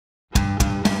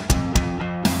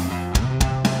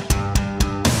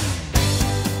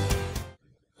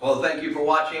for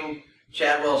watching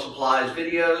Chadwell Supplies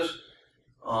videos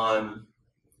on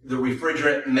the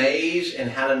refrigerant maze and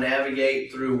how to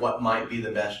navigate through what might be the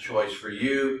best choice for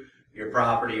you, your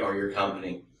property, or your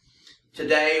company.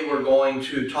 Today we're going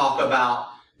to talk about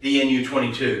the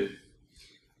NU-22.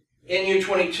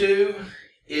 NU-22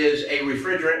 is a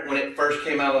refrigerant when it first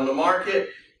came out on the market,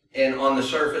 and on the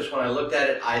surface when I looked at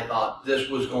it I thought this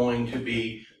was going to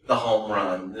be the home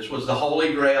run. This was the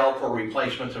holy grail for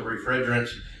replacements of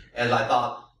refrigerants, as I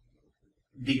thought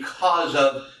because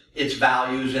of its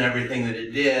values and everything that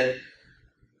it did,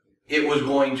 it was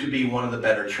going to be one of the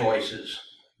better choices.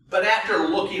 But after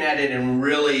looking at it and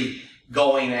really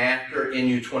going after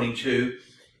NU-22,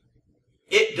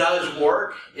 it does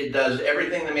work. It does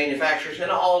everything the manufacturers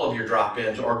and all of your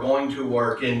drop-ins are going to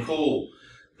work in cool.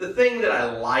 The thing that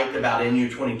I liked about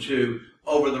NU-22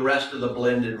 over the rest of the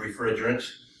blended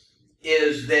refrigerants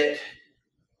is that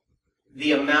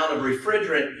the amount of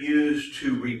refrigerant used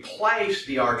to replace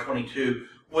the R22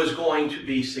 was going to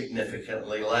be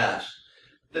significantly less.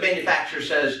 The manufacturer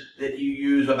says that you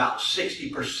use about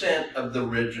 60% of the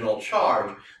original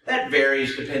charge. That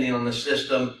varies depending on the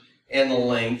system and the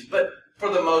length, but for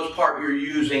the most part you're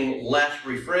using less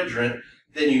refrigerant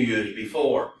than you used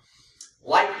before.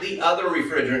 Like the other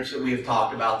refrigerants that we have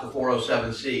talked about, the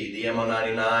 407C, the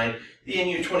MO99, the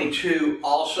NU-22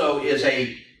 also is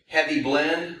a heavy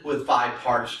blend with 5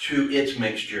 parts to its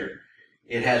mixture.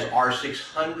 It has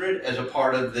R600 as a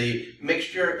part of the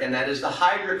mixture, and that is the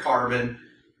hydrocarbon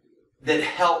that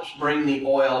helps bring the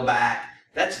oil back.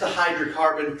 That's the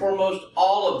hydrocarbon for most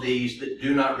all of these that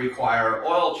do not require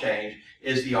oil change,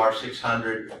 is the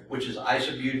R600, which is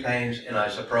isobutanes and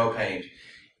isopropanes.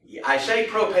 I say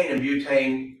propane and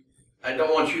butane, I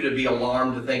don't want you to be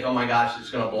alarmed to think, oh my gosh,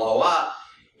 it's going to blow up.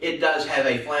 It does have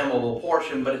a flammable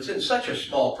portion, but it's in such a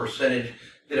small percentage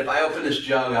that if I open this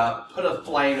jug up, put a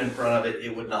flame in front of it,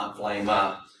 it would not flame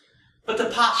up. But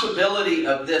the possibility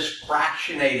of this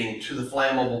fractionating to the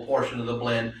flammable portion of the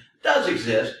blend does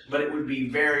exist, but it would be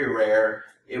very rare.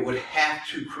 It would have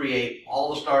to create,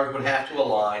 all the stars would have to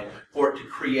align for it to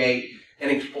create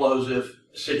an explosive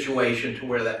situation to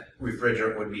where that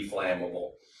refrigerant would be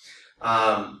flammable.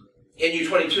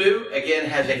 NU-22, again,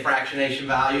 has a fractionation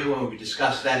value, and we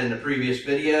discussed that in the previous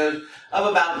videos, of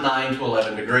about 9 to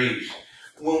 11 degrees.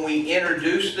 When we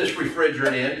introduce this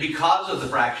refrigerant in, because of the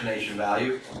fractionation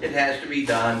value, it has to be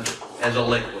done as a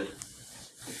liquid.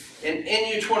 And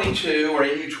NU-22 or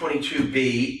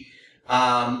NU-22B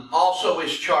also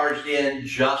is charged in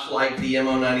just like the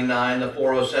MO99, the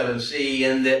 407C,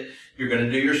 in that you're going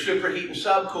to do your superheat and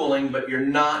subcooling, but you're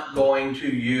not going to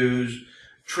use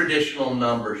traditional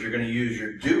numbers. You're going to use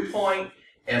your dew point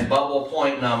and bubble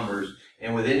point numbers.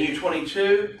 And with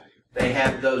NU-22, they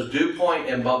have those dew point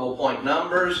and bubble point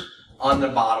numbers on the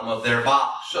bottom of their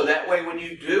box. So that way when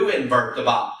you do invert the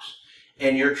box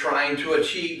and you're trying to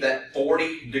achieve that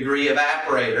 40-degree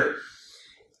evaporator,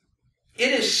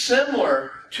 it is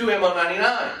similar to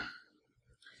MO99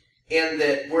 in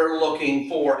that we're looking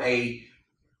for a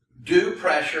dew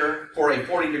pressure for a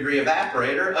 40-degree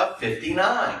evaporator of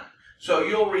 59. So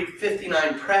you'll read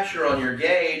 59 pressure on your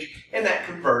gauge, and that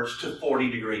converts to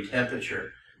 40-degree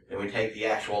temperature. Then we take the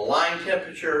actual line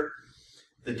temperature.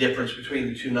 The difference between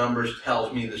the two numbers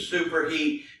tells me the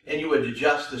superheat, and you would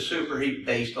adjust the superheat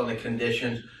based on the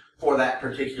conditions for that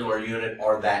particular unit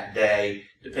or that day,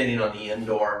 depending on the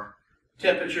indoor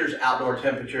temperatures, outdoor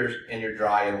temperatures, and your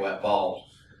dry and wet bulbs.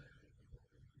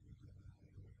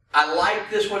 I like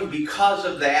this one because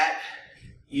of that.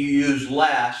 You use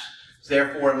less.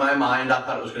 Therefore, in my mind, I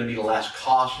thought it was going to be less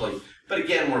costly. But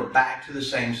again, we're back to the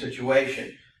same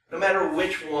situation. No matter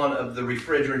which one of the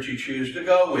refrigerants you choose to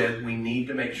go with, we need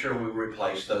to make sure we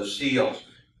replace those seals,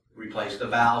 replace the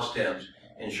valve stems,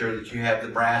 ensure that you have the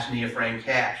brass neoprene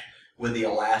caps with the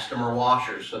elastomer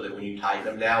washers so that when you tighten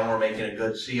them down, we're making a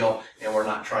good seal and we're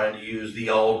not trying to use the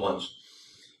old ones.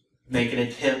 Make an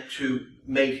attempt to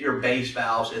make your base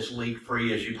valves as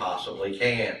leak-free as you possibly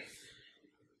can.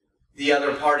 The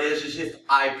other part is if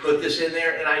I put this in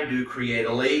there and I do create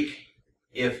a leak,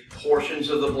 if portions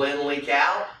of the blend leak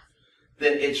out,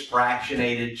 then it's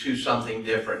fractionated to something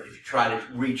different. If you try to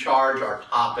recharge or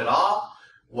top it off,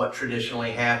 what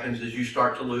traditionally happens is you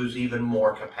start to lose even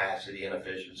more capacity and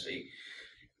efficiency.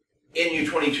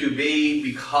 NU-22B,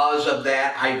 because of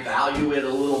that, I value it a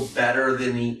little better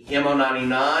than the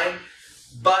MO99,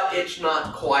 but it's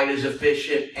not quite as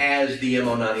efficient as the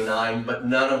MO99, but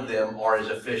none of them are as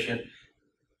efficient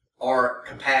or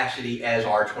capacity as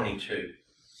R22.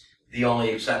 The only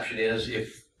exception is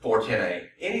if 410A.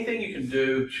 Anything you can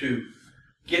do to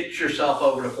get yourself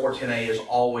over to 410A is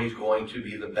always going to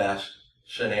be the best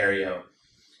scenario.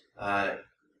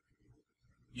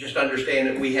 Just understand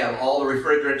that we have all the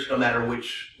refrigerants, no matter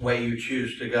which way you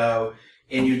choose to go.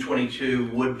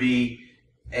 NU-22 would be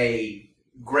a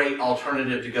great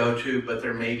alternative to go to, but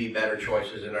there may be better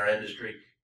choices in our industry.